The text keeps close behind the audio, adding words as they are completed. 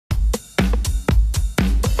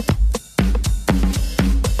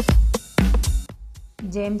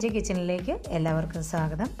JMJ കിച്ചണിലേക്ക് എല്ലാവർക്കും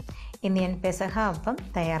സ്വാഗതം. ഇന്ന് ഞാൻ പെസഹ അപ്പം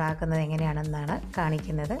തയ്യാറാക്കുന്നത് എങ്ങനെയാണെന്നാണ്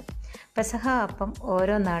കാണിക്കുന്നത്. പെസഹ അപ്പം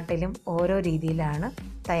ഓരോ നാട്ടിലും ഓരോ രീതിയിലാണ്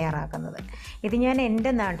തയ്യാറാക്കുന്നത്. ഇത് ഞാൻ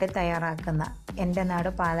എൻ്റെ നാട്ടിൽ തയ്യാറാക്കുന്ന, എൻ്റെ നാട്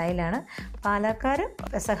പാലായിലാണ്, പാലക്കാർ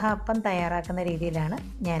പെസഹ അപ്പം തയ്യാറാക്കുന്ന രീതിയിലാണ്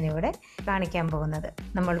ഞാനിവിടെ കാണിക്കാൻ പോകുന്നത്.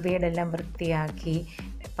 നമ്മൾ വീടെല്ലാം വൃത്തിയാക്കി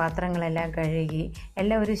പാത്രങ്ങളെല്ലാം കഴുകി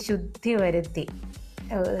എല്ലാം ഒരു ശുദ്ധി വരുത്തി,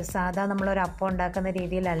 സാധാ നമ്മളൊരു അപ്പം ഉണ്ടാക്കുന്ന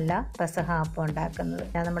രീതിയിലല്ല പെസഹ അപ്പം ഉണ്ടാക്കുന്നത്.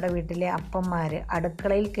 നമ്മുടെ വീട്ടിലെ അപ്പന്മാർ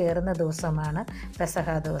അടുക്കളയിൽ കയറുന്ന ദിവസമാണ്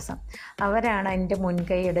പെസഹ ദിവസം. അവരാണ് അതിൻ്റെ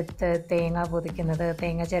മുൻകൈ എടുത്ത് തേങ്ങ പൊതിക്കുന്നത്,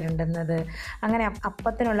 തേങ്ങ ചിരണ്ടുന്നത്, അങ്ങനെ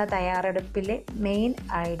അപ്പത്തിനുള്ള തയ്യാറെടുപ്പിൽ മെയിൻ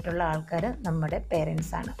ആയിട്ടുള്ള ആൾക്കാർ നമ്മുടെ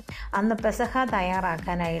പേരൻസാണ്. അന്ന് പെസഹ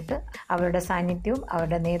തയ്യാറാക്കാനായിട്ട് അവരുടെ സാന്നിധ്യവും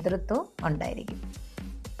അവരുടെ നേതൃത്വവും ഉണ്ടായിരിക്കും.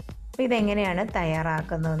 അപ്പോൾ ഇതെങ്ങനെയാണ്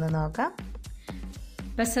തയ്യാറാക്കുന്നതെന്ന് നോക്കാം.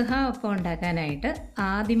 പെസഹ അപ്പം ഉണ്ടാക്കാനായിട്ട്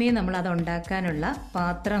ആദ്യമേ നമ്മളത് ഉണ്ടാക്കാനുള്ള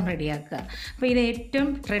പാത്രം റെഡിയാക്കുക. അപ്പോൾ ഇത് ഏറ്റവും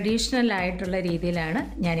ട്രഡീഷണൽ ആയിട്ടുള്ള രീതിയിലാണ്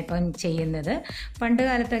ഞാനിപ്പം ചെയ്യുന്നത്. പണ്ട്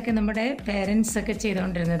കാലത്തൊക്കെ നമ്മുടെ പേരൻസൊക്കെ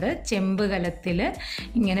ചെയ്തുകൊണ്ടിരുന്നത് ചെമ്പ് കലത്തിൽ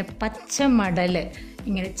ഇങ്ങനെ പച്ച മടൽ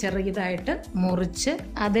ഇങ്ങനെ ചെറിയതായിട്ട് മുറിച്ച്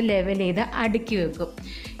അത് ലെവൽ ചെയ്ത് അടുക്കി വെക്കും.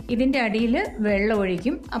 ഇതിൻ്റെ അടിയിൽ വെള്ളം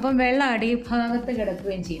ഒഴിക്കും. അപ്പം വെള്ളം അടിഭാഗത്ത്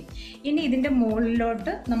കിടക്കുകയും ചെയ്യും. ഇനി ഇതിൻ്റെ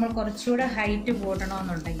മുകളിലോട്ട് നമ്മൾ കുറച്ചുകൂടെ ഹൈറ്റ്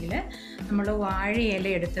കൂട്ടണമെന്നുണ്ടെങ്കിൽ നമ്മൾ വാഴയില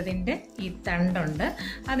എടുത്തതിൻ്റെ ഈ തണ്ടുണ്ട്,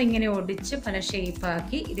 അതിങ്ങനെ ഒടിച്ച് പല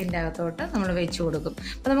ഷേപ്പാക്കി ഇതിൻ്റെ അകത്തോട്ട് നമ്മൾ വെച്ച് കൊടുക്കും.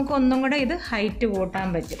 അപ്പോൾ നമുക്ക് ഒന്നും കൂടെ ഇത് ഹൈറ്റ് കൂട്ടാൻ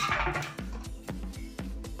പറ്റും.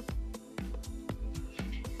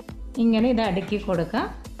 ഇങ്ങനെ ഇത് അടുക്കി കൊടുക്കാം.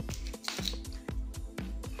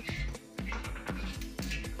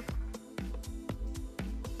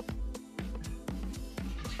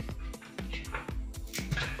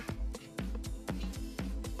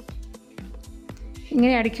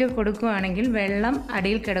 ഇങ്ങനെ അടുക്കി കൊടുക്കുകയാണെങ്കിൽ വെള്ളം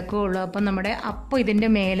അടിയിൽ കിടക്കുകയുള്ളൂ. അപ്പം നമ്മുടെ അപ്പം ഇതിൻ്റെ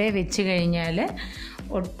മേലെ വെച്ച് കഴിഞ്ഞാൽ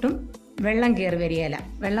ഒട്ടും വെള്ളം കയറി വരികയില്ല,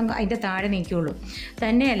 വെള്ളം അതിൻ്റെ താഴെ നിൽക്കുകയുള്ളൂ.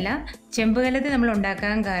 തന്നെയല്ല, ചെമ്പ് കലത്തിൽ നമ്മൾ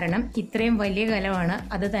ഉണ്ടാക്കാൻ കാരണം ഇത്രയും വലിയ കലമാണ്.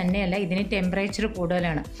 അത് തന്നെയല്ല, ഇതിന് ടെമ്പറേച്ചർ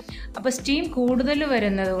കൂടുതലാണ്. അപ്പോൾ സ്റ്റീം കൂടുതൽ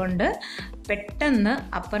വരുന്നത് കൊണ്ട് പെട്ടെന്ന്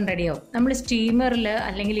അപ്പം റെഡിയാവും. നമ്മൾ സ്റ്റീമറിൽ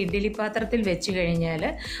അല്ലെങ്കിൽ ഇഡ്ഡലി പാത്രത്തിൽ വെച്ച് കഴിഞ്ഞാൽ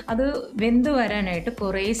അത് വെന്ത് വരാനായിട്ട്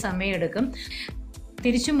കുറേ സമയമെടുക്കും.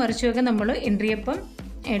 തിരിച്ചും മറിച്ചുമൊക്കെ നമ്മൾ ഇൻഡ്രി അപ്പം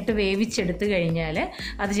ഇട്ട് വേവിച്ചെടുത്ത് കഴിഞ്ഞാൽ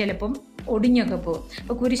അത് ചിലപ്പം ഒടിഞ്ഞൊക്കെ പോകും.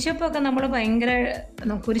 അപ്പോൾ കുരിശപ്പമൊക്കെ നമ്മൾ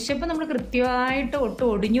കുരിശപ്പം നമ്മൾ കൃത്യമായിട്ട് ഒട്ടും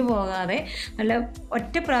ഒടിഞ്ഞു പോകാതെ നല്ല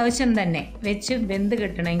ഒറ്റ പ്രാവശ്യം തന്നെ വെച്ച് വെന്ത്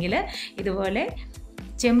കിട്ടണമെങ്കിൽ ഇതുപോലെ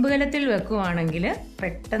ചെമ്പ് കലത്തിൽ വെക്കുവാണെങ്കിൽ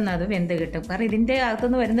പെട്ടെന്ന് അത് വെന്ത് കിട്ടും. കാരണം ഇതിൻ്റെ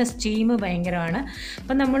അകത്തുനിന്ന് വരുന്ന സ്റ്റീം ഭയങ്കരമാണ്.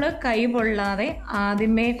 അപ്പം നമ്മൾ കൈ പൊള്ളാതെ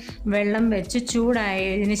ആദ്യമേ വെള്ളം വെച്ച്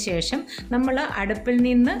ചൂടായതിന് ശേഷം നമ്മൾ അടുപ്പിൽ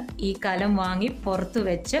നിന്ന് ഈ കലം വാങ്ങി പുറത്ത്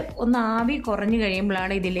വെച്ച് ഒന്ന് ആവി കുറഞ്ഞു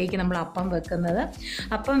കഴിയുമ്പോഴാണ് ഇതിലേക്ക് നമ്മൾ അപ്പം വെക്കുന്നത്.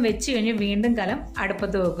 അപ്പം വെച്ച് കഴിഞ്ഞ് വീണ്ടും കലം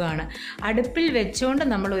അടുപ്പത്ത് വെക്കുകയാണ്. അടുപ്പിൽ വെച്ചുകൊണ്ട്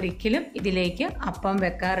നമ്മൾ ഒരിക്കലും ഇതിലേക്ക് അപ്പം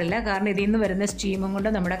വെക്കാറില്ല. കാരണം ഇതിൽ നിന്ന് വരുന്ന സ്റ്റീമും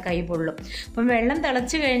കൊണ്ട് നമ്മുടെ കൈ പൊള്ളും. അപ്പം വെള്ളം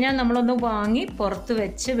തിളച്ച് കഴിഞ്ഞാൽ നമ്മളൊന്ന് വാങ്ങി പുറത്ത് വെച്ച്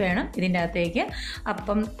വേണം ഇതിൻ്റെ അകത്തേക്ക്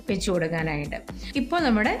അപ്പം വെച്ച് കൊടുക്കാനായിട്ട്. ഇപ്പോൾ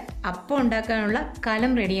നമ്മുടെ അപ്പം ഉണ്ടാക്കാനുള്ള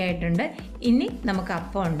കലം റെഡി ആയിട്ടുണ്ട്. ഇനി നമുക്ക്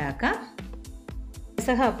അപ്പം ഉണ്ടാക്കാം.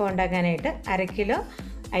 പെസഹ അപ്പം ഉണ്ടാക്കാനായിട്ട് 1/2 കിലോ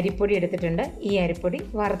അരിപ്പൊടി എടുത്തിട്ടുണ്ട്. ഈ അരിപ്പൊടി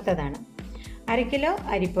വറുത്തതാണ്. 1/2 കിലോ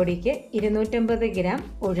അരിപ്പൊടിക്ക് 250 ഗ്രാം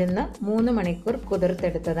ഉഴുന്ന് 3 മണിക്കൂർ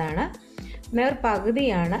കുതിർത്തെടുത്തതാണ്.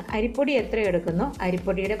 പകുതിയാണ് അരിപ്പൊടി എത്ര എടുക്കുന്നോ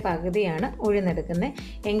അരിപ്പൊടിയുടെ പകുതിയാണ് ഉഴുന്നെടുക്കുന്നത്.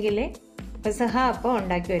 എങ്കിലേ പെസഹ അപ്പം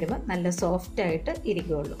ഉണ്ടാക്കി വരുമ്പോൾ നല്ല സോഫ്റ്റായിട്ട്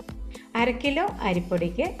ഇരിക്കുകയുള്ളൂ. 1/2 കിലോ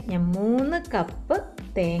അരിപ്പൊടിക്ക് ഞാൻ 3 കപ്പ്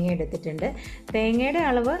തേങ്ങ എടുത്തിട്ടുണ്ട്. തേങ്ങയുടെ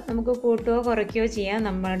അളവ് നമുക്ക് കൂട്ടുകയോ കുറയ്ക്കുകയോ ചെയ്യാം,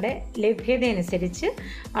 നമ്മളുടെ ലഭ്യത അനുസരിച്ച്.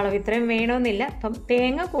 അളവ് ഇത്രയും വേണമെന്നില്ല. അപ്പം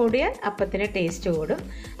തേങ്ങ കൂടിയാൽ അപ്പത്തിന് ടേസ്റ്റ് കൂടും.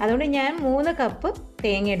 അതുകൊണ്ട് ഞാൻ 3 കപ്പ്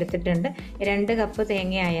തേങ്ങ എടുത്തിട്ടുണ്ട്. 2 കപ്പ്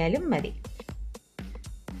തേങ്ങ ആയാലും മതി.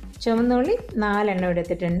 ചുവന്നുള്ളി 4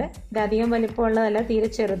 എടുത്തിട്ടുണ്ട്. ഇത് അധികം വലിപ്പമുള്ളതല്ല, തീരെ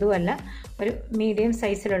ചെറുതുമല്ല, ഒരു മീഡിയം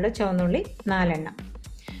സൈസിലുള്ള ചുവന്നുള്ളി 4.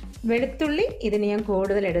 വെളുത്തുള്ളി ഇതിന് ഞാൻ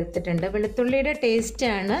കൂടുതൽ എടുത്തിട്ടുണ്ട്. വെളുത്തുള്ളിയുടെ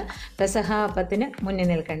ടേസ്റ്റാണ് പെസഹ അപ്പത്തിന് മുന്നിൽ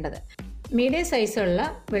നിൽക്കേണ്ടത്. മീഡിയം സൈസുള്ള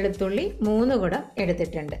വെളുത്തുള്ളി 3 കുടം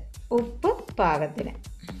എടുത്തിട്ടുണ്ട്. ഉപ്പ് പാകത്തിന്.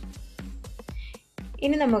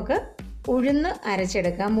 ഇനി നമുക്ക് ഉഴുന്ന്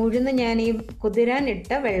അരച്ചെടുക്കാം. ഉഴുന്ന് ഞാൻ ഈ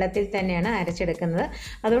കുതിരാനിട്ട വെള്ളത്തിൽ തന്നെയാണ് അരച്ചെടുക്കുന്നത്.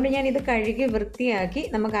 അതുകൊണ്ട് ഞാൻ ഇത് കഴുകി വൃത്തിയാക്കി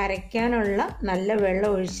നമുക്ക് അരയ്ക്കാനുള്ള നല്ല വെള്ളം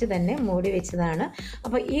ഒഴിച്ച് തന്നെ മൂടി വെച്ചതാണ്.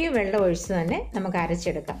 അപ്പോൾ ഈ വെള്ളം ഒഴിച്ച് തന്നെ നമുക്ക്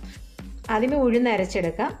അരച്ചെടുക്കാം. ആദ്യമേ ഉഴുന്ന്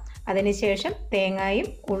അരച്ചെടുക്കാം. അതിനുശേഷം തേങ്ങയും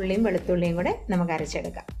ഉള്ളിയും വെളുത്തുള്ളിയും കൂടെ നമുക്ക്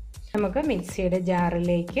അരച്ചെടുക്കാം. നമുക്ക് മിക്സിയുടെ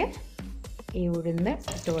ജാറിലേക്ക് ഈ ഉഴുന്ന്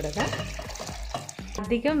ഇട്ട് കൊടുക്കാം.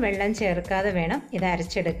 അധികം വെള്ളം ചേർക്കാതെ വേണം ഇത്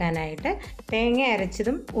അരച്ചെടുക്കാനായിട്ട്. തേങ്ങ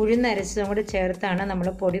അരച്ചതും ഉഴുന്നരച്ചതും കൂടി ചേർത്താണ് നമ്മൾ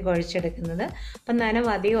പൊടി കുഴച്ചെടുക്കുന്നത്. അപ്പം നനവ്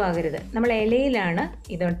അധികം ആകരുത്. നമ്മൾ ഇലയിലാണ്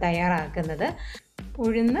ഇത് തയ്യാറാക്കുന്നത്.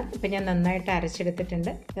 ഉഴുന്ന് ഇപ്പം ഞാൻ നന്നായിട്ട്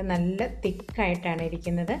അരച്ചെടുത്തിട്ടുണ്ട്. ഇത് നല്ല തിക്കായിട്ടാണ്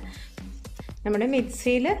ഇരിക്കുന്നത്. നമ്മുടെ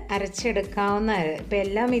മിക്സിയിൽ അരച്ചെടുക്കാവുന്ന ഇപ്പം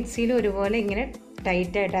എല്ലാ മിക്സിയിലും ഒരുപോലെ ഇങ്ങനെ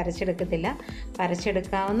ടൈറ്റായിട്ട് അരച്ചെടുക്കത്തില്ല.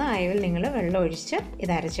 അരച്ചെടുക്കാവുന്ന അയവിൽ നിങ്ങൾ വെള്ളം ഒഴിച്ച്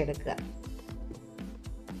ഇത് അരച്ചെടുക്കുക.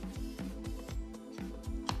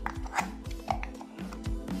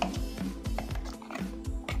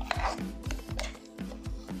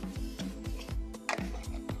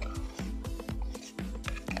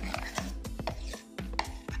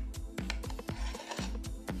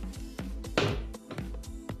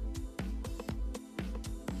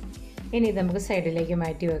 ഇനി ഇത് നമുക്ക് സൈഡിലേക്ക്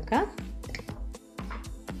മാറ്റി വെക്കാം.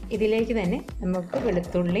 ഇതിലേക്ക് തന്നെ നമുക്ക്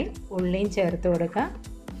വെളുത്തുള്ളിയും ഉള്ളിയും ചേർത്ത് കൊടുക്കാം.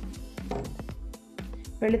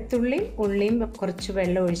 വെളുത്തുള്ളിയും ഉള്ളിയും കുറച്ച്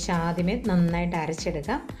വെള്ളം ഒഴിച്ച് ആദ്യമേ നന്നായിട്ട്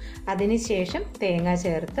അരച്ചെടുക്കാം. അതിനുശേഷം തേങ്ങ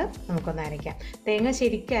ചേർത്ത് നമുക്കൊന്ന് അരയ്ക്കാം. തേങ്ങ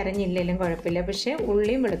ശരിക്കും അരഞ്ഞില്ലെങ്കിലും കുഴപ്പമില്ല, പക്ഷേ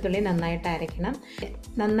ഉള്ളിയും വെളുത്തുള്ളിയും നന്നായിട്ട് അരയ്ക്കണം.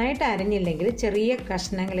 നന്നായിട്ട് അരഞ്ഞില്ലെങ്കിൽ ചെറിയ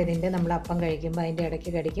കഷ്ണങ്ങൾ ഇതിൻ്റെ നമ്മൾ അപ്പം കഴിക്കുമ്പോൾ അതിൻ്റെ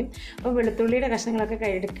ഇടയ്ക്ക് കടിക്കും. അപ്പോൾ വെളുത്തുള്ളിയുടെ കഷ്ണങ്ങളൊക്കെ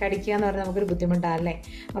കടിക്കുക എന്ന് പറഞ്ഞാൽ നമുക്കൊരു ബുദ്ധിമുട്ടാണല്ലേ.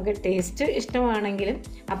 നമുക്ക് ടേസ്റ്റ് ഇഷ്ടമാണെങ്കിലും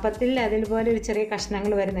അപ്പത്തിൽ അതിൽപോലെ ഒരു ചെറിയ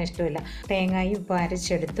കഷ്ണങ്ങൾ വരുന്ന ഇഷ്ടമില്ല. തേങ്ങയും ഇപ്പോൾ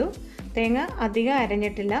അരച്ചെടുത്തു. തേങ്ങ അധികം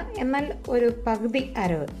അരഞ്ഞിട്ടില്ല, എന്നാൽ ഒരു പകുതി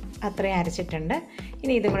അരവ് അത്രയും അരച്ചിട്ടുണ്ട്.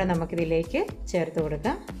 ഇനി ഇതും കൂടെ നമുക്കിതിലേക്ക് ചേർത്ത്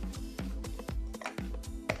കൊടുക്കാം.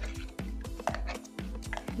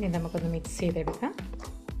 ഇനി നമുക്കൊന്ന് മിക്സ് ചെയ്തെടുക്കാം.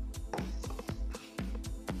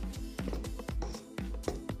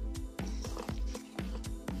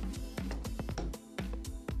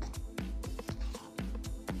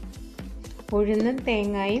 ഉഴുന്നും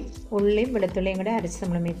തേങ്ങയും ഉള്ളിയും വെളുത്തുള്ളിയും കൂടെ അരച്ച്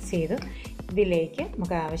നമ്മൾ മിക്സ് ചെയ്തു. ഇതിലേക്ക്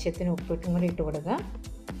നമുക്ക് ആവശ്യത്തിന് ഉപ്പിട്ടും കൂടി ഇട്ട് കൊടുക്കാം.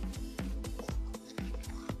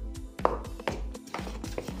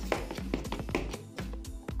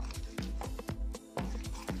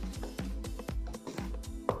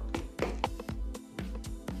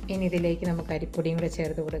 ഇനി ഇതിലേക്ക് നമുക്ക് അരിപ്പൊടിയും കൂടെ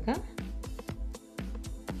ചേർത്ത് കൊടുക്കാം.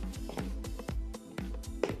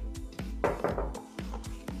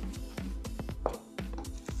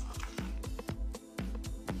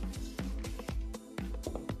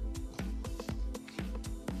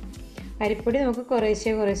 അരിപ്പൊടി നമുക്ക്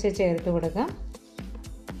കുറേശ്ശെ കുറേശ്ശെ ചേർത്ത് കൊടുക്കാം.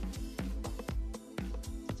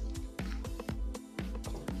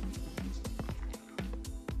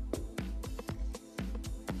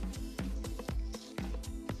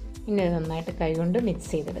 ഇനി നന്നായിട്ട് കൈകൊണ്ട്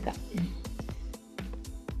മിക്സ് ചെയ്തെടുക്കാം.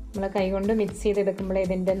 നമ്മൾ കൈകൊണ്ട് മിക്സ് ചെയ്തെടുക്കുമ്പോഴേ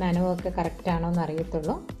ഇതിൻ്റെ നനവൊക്കെ കറക്റ്റാണോ എന്ന്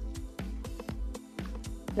അറിയത്തുള്ളൂ.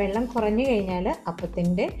 വെള്ളം കുറഞ്ഞു കഴിഞ്ഞാൽ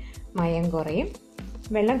അപ്പത്തിൻ്റെ മയം കുറയും.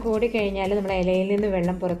 വെള്ളം കൂടിക്കഴിഞ്ഞാൽ നമ്മുടെ ഇലയിൽ നിന്ന്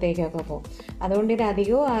വെള്ളം പുറത്തേക്കൊക്കെ പോകും. അതുകൊണ്ട് ഇത്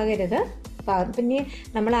അധികവും ആകരുത്. പിന്നെ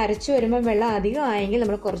നമ്മൾ അരച്ചു വരുമ്പോൾ വെള്ളം അധികം ആയെങ്കിൽ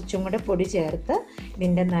നമ്മൾ കുറച്ചും കൂടെ പൊടി ചേർത്ത്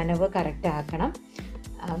ഇതിൻ്റെ നനവ് കറക്റ്റ് ആക്കണം.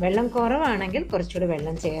 വെള്ളം കുറവാണെങ്കിൽ കുറച്ചുകൂടി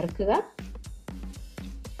വെള്ളം ചേർക്കുക.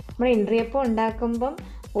 നമ്മൾ ഇൻഡ്രി അപ്പം ഉണ്ടാക്കുമ്പം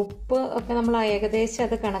ഉപ്പ് ഒക്കെ നമ്മൾ ഏകദേശം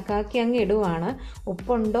അത് കണക്കാക്കി അങ്ങ് ഇടുവാണ്.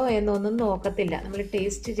 ഉപ്പുണ്ടോ എന്നൊന്നും നോക്കത്തില്ല. നമ്മൾ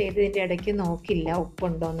ടേസ്റ്റ് ചെയ്തതിൻ്റെ ഇടയ്ക്ക് നോക്കില്ല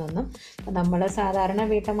ഉപ്പുണ്ടോ എന്നൊന്നും. നമ്മൾ സാധാരണ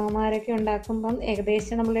വീട്ടമ്മമാരൊക്കെ ഉണ്ടാക്കുമ്പം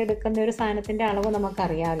ഏകദേശം നമ്മൾ എടുക്കുന്ന ഒരു സാധനത്തിൻ്റെ അളവ്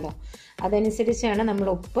നമുക്കറിയാമല്ലോ. അതനുസരിച്ചാണ് നമ്മൾ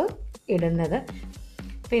ഉപ്പ് ഇടുന്നത്.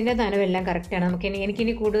 പിന്നെ നനവെല്ലാം കറക്റ്റാണ്.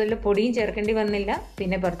 എനിക്കിനി കൂടുതൽ പൊടിയും ചേർക്കേണ്ടി വന്നില്ല,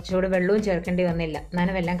 പിന്നെ കുറച്ചുകൂടി വെള്ളവും ചേർക്കേണ്ടി വന്നില്ല.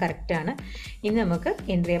 നനവെല്ലാം കറക്റ്റാണ്. ഇനി നമുക്ക്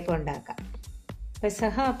ഇൻഡ്രി അപ്പം ഉണ്ടാക്കാം.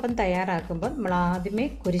 പെസഹ അപ്പം തയ്യാറാക്കുമ്പോൾ നമ്മൾ ആദ്യമേ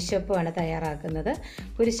കുരിശപ്പമാണ് തയ്യാറാക്കുന്നത്.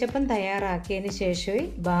 കുരിശപ്പം തയ്യാറാക്കിയതിന് ശേഷമേ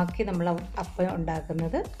ബാക്കി നമ്മൾ അപ്പം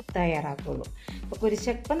ഉണ്ടാക്കുന്നത് തയ്യാറാക്കുള്ളൂ. അപ്പോൾ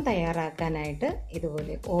കുരിശപ്പം തയ്യാറാക്കാനായിട്ട്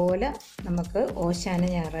ഇതുപോലെ ഓല, നമുക്ക് ഓശാന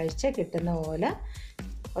ഞായറാഴ്ച കിട്ടുന്ന ഓല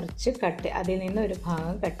കുറച്ച് അതിൽ നിന്ന് ഒരു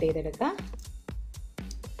ഭാഗം കട്ട് ചെയ്തെടുക്കാം.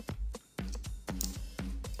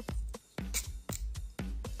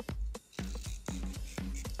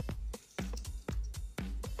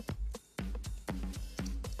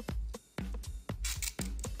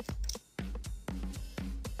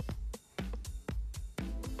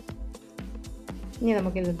 ഇനി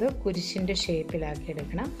നമുക്കിത് കുരിശിൻ്റെ ഷേപ്പിലാക്കി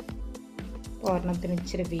എടുക്കണം. ഒരെണ്ണത്തിന്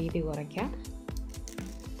ഇച്ചിരി വീതി കുറയ്ക്കാം.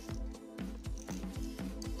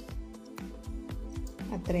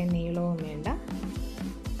 അത്രയും നീളവും വേണ്ട.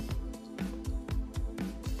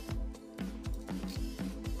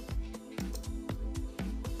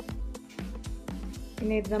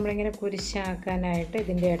 പിന്നെ ഇത് നമ്മളിങ്ങനെ കുരിശാക്കാനായിട്ട്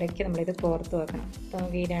ഇതിൻ്റെ ഇടയ്ക്ക് നമ്മളിത് കോർത്ത് വെക്കണം. അപ്പോൾ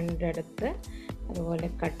നമുക്ക് ഈ രണ്ടിടത്ത് അതുപോലെ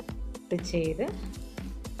കട്ട് ചെയ്ത്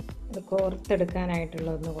അത് കോർത്തെടുക്കാനായിട്ടുള്ള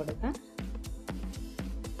ഒന്ന് കൊടുക്കാം.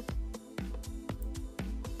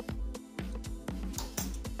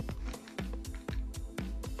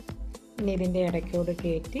 ഇനി ഇതിൻ്റെ ഇടയ്ക്കോട്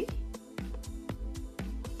കയറ്റി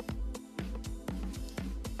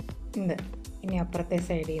ഇനി അപ്പുറത്തെ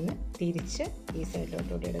സൈഡിൽ നിന്ന് തിരിച്ച് ഈ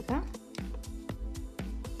സൈഡിലോട്ടുകൂടി എടുക്കാം.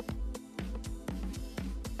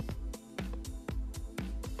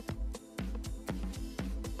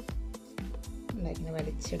 ഇങ്ങനെ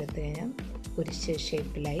വലിച്ചെടുത്ത് കഴിഞ്ഞാൽ കുരിശ്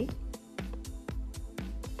ഷേപ്പിലായി.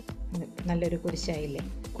 നല്ലൊരു കുരിശായില്ലേ.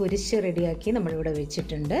 കുരിശ് റെഡിയാക്കി നമ്മളിവിടെ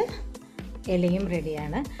വെച്ചിട്ടുണ്ട്. ഇലയും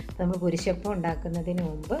റെഡിയാണ്. നമ്മൾ കുരിശപ്പം ഉണ്ടാക്കുന്നതിന്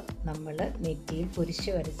മുമ്പ് നമ്മൾ നെറ്റിയിൽ കുരിശ്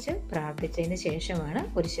വരച്ച് പ്രാർത്ഥിച്ചതിന് ശേഷമാണ്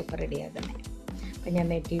കുരിശപ്പം റെഡിയാക്കുന്നത്. അപ്പം ഞാൻ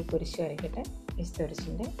നെറ്റിയിൽ കുരിശ് വരയ്ക്കട്ടെ.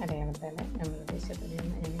 ക്രിസ്തുവിന്റെ അടയാളത്താൽ ഞങ്ങളുടെ ദേശത്തിൽ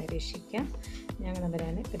നിന്ന് ഞങ്ങളെ രക്ഷിക്കാം. ഞങ്ങൾ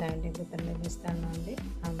തരാൻ പിതാവിൻ്റെയും പുത്രൻ്റെയും പരിശുദ്ധാത്മാവിൻ്റെ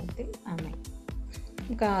നാമത്തിൽ ആമേൻ.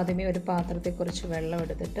 നമുക്ക് ആദ്യമേ ഒരു പാത്രത്തിൽ കുറച്ച് വെള്ളം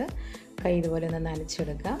എടുത്തിട്ട് കൈ ഇതുപോലെ ഒന്ന്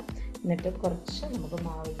നനച്ചെടുക്കാം. എന്നിട്ട് കുറച്ച് നമുക്ക്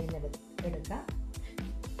മാവിൽ നിന്ന് എടുക്കാം.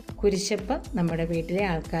 കുരിശപ്പം നമ്മുടെ വീട്ടിലെ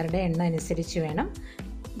ആൾക്കാരുടെ എണ്ണം അനുസരിച്ച് വേണം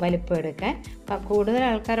വലിപ്പം എടുക്കാൻ. അപ്പം കൂടുതൽ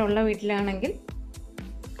ആൾക്കാരുള്ള വീട്ടിലാണെങ്കിൽ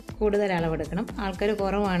കൂടുതൽ അളവെടുക്കണം. ആൾക്കാർ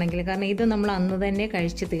കുറവാണെങ്കിൽ, കാരണം ഇത് നമ്മൾ അന്ന് തന്നെ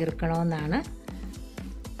കഴിച്ച് തീർക്കണമെന്നാണ്.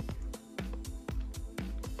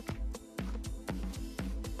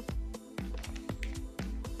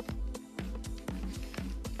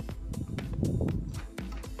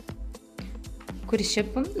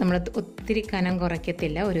 കുരിശപ്പം നമ്മൾ ഒത്തിരി കനം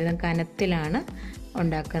കുറയ്ക്കത്തില്ല, ഒരുവിധം കനത്തിലാണ്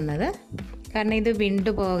ഉണ്ടാക്കുന്നത്. കാരണം ഇത്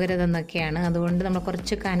വിണ്ടു പോകരുതെന്നൊക്കെയാണ്. അതുകൊണ്ട് നമ്മൾ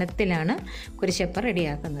കുറച്ച് കനത്തിലാണ് കുരിശപ്പം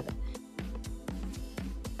റെഡിയാക്കുന്നത്.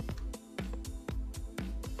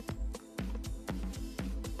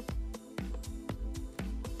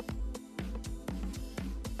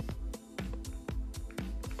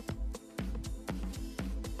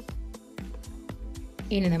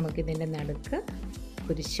 ഇനി നമുക്കിതിൻ്റെ നടുക്ക്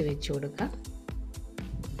കുരിശ് വെച്ച് കൊടുക്കാം.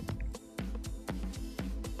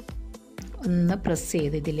 ഒന്ന് പ്രസ്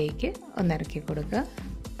ചെയ്ത് ഇതിലേക്ക് ഒന്നിറക്കി കൊടുക്കുക.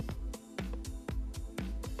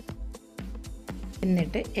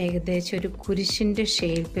 എന്നിട്ട് ഏകദേശം ഒരു കുരിശിൻ്റെ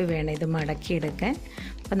ഷേപ്പ് വേണം ഇത് മടക്കിയെടുക്കാൻ.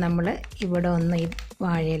 അപ്പം നമ്മൾ ഇവിടെ ഒന്ന് ഈ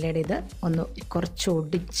വാഴയിലയുടെ ഇത് ഒന്ന് കുറച്ച്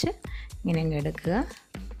ഒടിച്ച് ഇങ്ങനെ അങ്ങ് എടുക്കുക.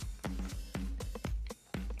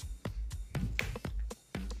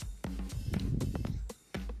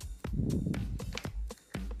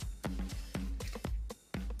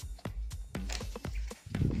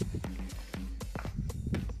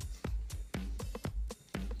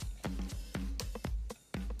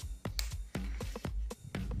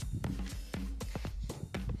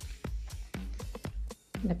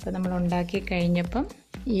 ഇപ്പം നമ്മൾ ഉണ്ടാക്കി കഴിഞ്ഞപ്പം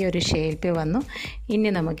ഈ ഒരു ഷേപ്പ് വന്നു. ഇനി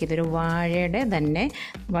നമുക്കിതൊരു വാഴയുടെ തന്നെ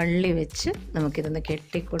വള്ളി വെച്ച് നമുക്കിതൊന്ന്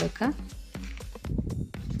കെട്ടിക്കൊടുക്കാം.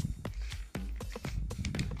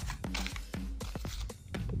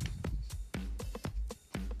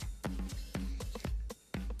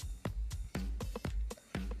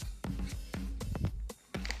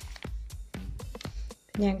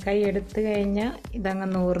 ഞാൻ കൈ എടുത്തു കഴിഞ്ഞാൽ ഇതങ്ങ്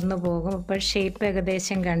നൂർന്നു പോകും. ഇപ്പോൾ ഷേപ്പ്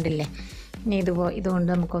ഏകദേശം കണ്ടില്ലേ. ഇനി ഇതുകൊണ്ട്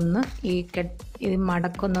നമുക്കൊന്ന് ഈ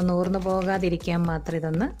മടക്കൊന്ന് നൂർന്നു പോകാതിരിക്കാൻ മാത്രം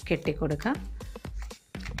ഇതൊന്ന് കെട്ടിക്കൊടുക്കാം.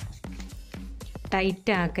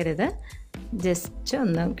 ടൈറ്റ് ആക്കരുത്, ജസ്റ്റ്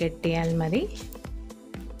ഒന്ന് കെട്ടിയാൽ മതി.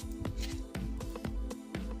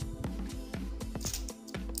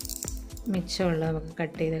 മിച്ചമുള്ളത് നമുക്ക്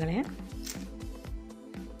കട്ട് ചെയ്ത് കളയാം.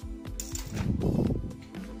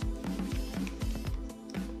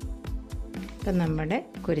 ഇപ്പം നമ്മുടെ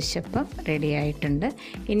കുരിശപ്പം റെഡി ആയിട്ടുണ്ട്.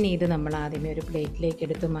 ഇനി ഇത് നമ്മൾ ആദ്യമേ ഒരു പ്ലേറ്റിലേക്ക്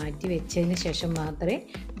എടുത്ത് മാറ്റി വെച്ചതിന് ശേഷം മാത്രമേ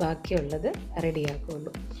ബാക്കിയുള്ളത്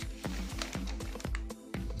റെഡിയാക്കുകയുള്ളൂ.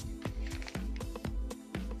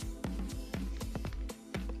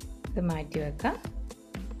 ഇത് മാറ്റി വെക്കാം.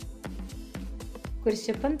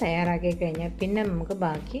 കുരിശപ്പം തയ്യാറാക്കി കഴിഞ്ഞാൽ പിന്നെ നമുക്ക്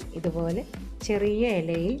ബാക്കി ഇതുപോലെ ചെറിയ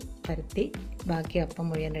ഇലയിൽ പരത്തി ബാക്കി അപ്പം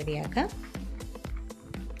മുഴുവൻ റെഡിയാക്കാം.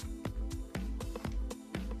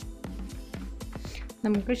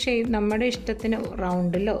 നമുക്ക് നമ്മുടെ ഇഷ്ടത്തിന്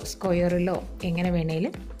റൗണ്ടിലോ സ്ക്വയറിലോ എങ്ങനെ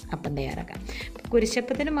വേണേലും അപ്പം തയ്യാറാക്കാം.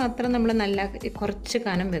 കുരിശപ്പത്തിന് മാത്രം നമ്മൾ നല്ല കുറച്ച്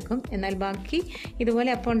കനം വെക്കും. എന്നാൽ ബാക്കി ഇതുപോലെ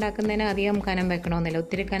അപ്പം ഉണ്ടാക്കുന്നതിന് അധികം കനം വെക്കണമെന്നില്ല.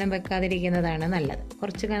 ഒത്തിരി കനം വെക്കാതിരിക്കുന്നതാണ് നല്ലത്.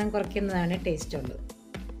 കുറച്ച് കനം കുറയ്ക്കുന്നതാണ് ടേസ്റ്റ് ഉള്ളത്.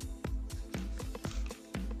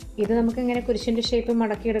 ഇത് നമുക്കിങ്ങനെ കുരിശിൻ്റെ ഷേപ്പ്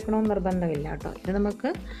മടക്കിയെടുക്കണമെന്ന് നിർബന്ധമില്ല കേട്ടോ. ഇത്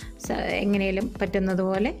നമുക്ക് എങ്ങനെയും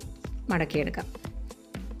പറ്റുന്നതുപോലെ മടക്കിയെടുക്കാം.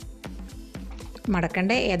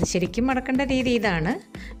 ശരിക്കും മടക്കേണ്ട രീതി ഇതാണ്.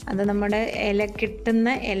 അത് നമ്മുടെ ഇല കിട്ടുന്ന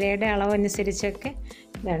ഇലയുടെ അളവനുസരിച്ചൊക്കെ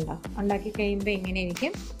ഇതുണ്ടോ ഉണ്ടാക്കി കഴിയുമ്പോൾ ഇങ്ങനെ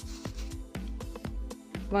ഇരിക്കും.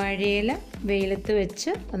 വാഴയില വെയിലത്ത്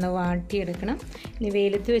വെച്ച് ഒന്ന് വാട്ടിയെടുക്കണം. ഇനി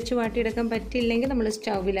വെയിലത്ത് വെച്ച് വാട്ടിയെടുക്കാൻ പറ്റില്ലെങ്കിൽ നമ്മൾ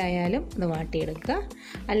സ്റ്റൗവിലായാലും ഒന്ന് വാട്ടിയെടുക്കുക.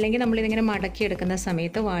 അല്ലെങ്കിൽ നമ്മളിതിങ്ങനെ മടക്കിയെടുക്കുന്ന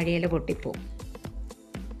സമയത്ത് വാഴയില പൊട്ടിപ്പോവും.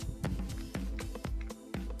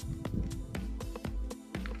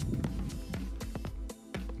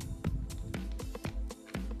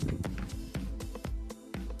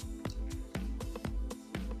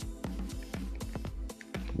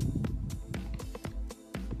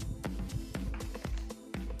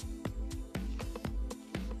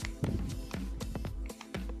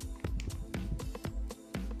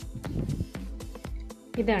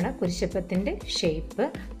 ഇതാണ് കുരിശപ്പത്തിൻ്റെ ഷേപ്പ്.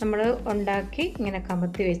 നമ്മൾ ഉണ്ടാക്കി ഇങ്ങനെ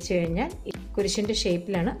കമത്തി വെച്ച് കഴിഞ്ഞാൽ കുരിശിൻ്റെ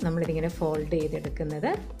ഷേപ്പിലാണ് നമ്മളിതിങ്ങനെ ഫോൾഡ് ചെയ്തെടുക്കുന്നത്.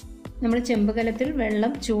 നമ്മൾ ചെമ്പ് കലത്തിൽ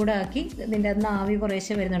വെള്ളം ചൂടാക്കി ഇതിൻ്റെ അകത്ത് ആവി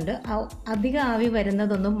കുറേശ്ശെ വരുന്നുണ്ട്. അധികം ആവി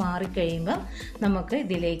വരുന്നതൊന്നും മാറിക്കഴിയുമ്പോൾ നമുക്ക്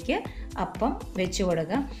ഇതിലേക്ക് അപ്പം വെച്ച്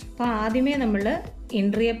കൊടുക്കാം. അപ്പോൾ ആദ്യമേ നമ്മൾ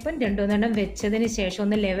ഇൻട്രിയപ്പം 2-3 വെച്ചതിന് ശേഷം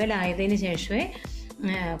ഒന്ന് ലെവലായതിന് ശേഷമേ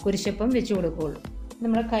കുരിശപ്പം വെച്ച് കൊടുക്കുകയുള്ളൂ.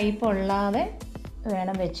 നമ്മൾ കൈ പൊള്ളാതെ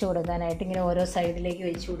വേണം വെച്ച് കൊടുക്കാനായിട്ട്. ഇങ്ങനെ ഓരോ സൈഡിലേക്ക്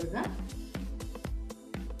വെച്ച് കൊടുക്കുക.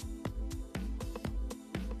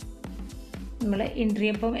 നമ്മൾ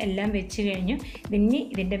ഇൻട്രിയപ്പം എല്ലാം വെച്ച് കഴിഞ്ഞു.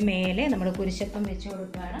 ഇതിൻ്റെ മേലെ നമ്മൾ കുരിശപ്പം വെച്ച്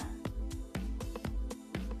കൊടുക്കുകയാണ്.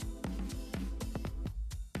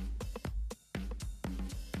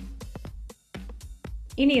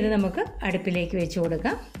 ഇനി ഇത് നമുക്ക് അടുപ്പിലേക്ക് വെച്ച്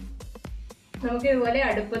കൊടുക്കാം. നമുക്ക് ഇതുപോലെ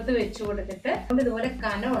അടുപ്പത്ത് വെച്ച് കൊടുത്തിട്ട് ഇതുപോലെ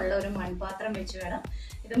കനമുള്ള ഒരു മൺപാത്രം വെച്ച് വേണം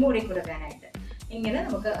ഇത് മൂടി കൊടുക്കാനായിട്ട്. ഇങ്ങനെ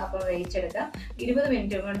നമുക്ക് അപ്പം വേവിച്ചെടുക്കാം. 20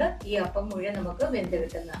 മിനിറ്റ് കൊണ്ട് ഈ അപ്പം മുഴുവൻ നമുക്ക് വെന്ത്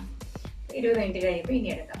കിട്ടുന്നതാണ്. 20 മിനിറ്റ് കഴിയുമ്പോൾ ഇനി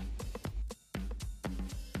എടുക്കാം.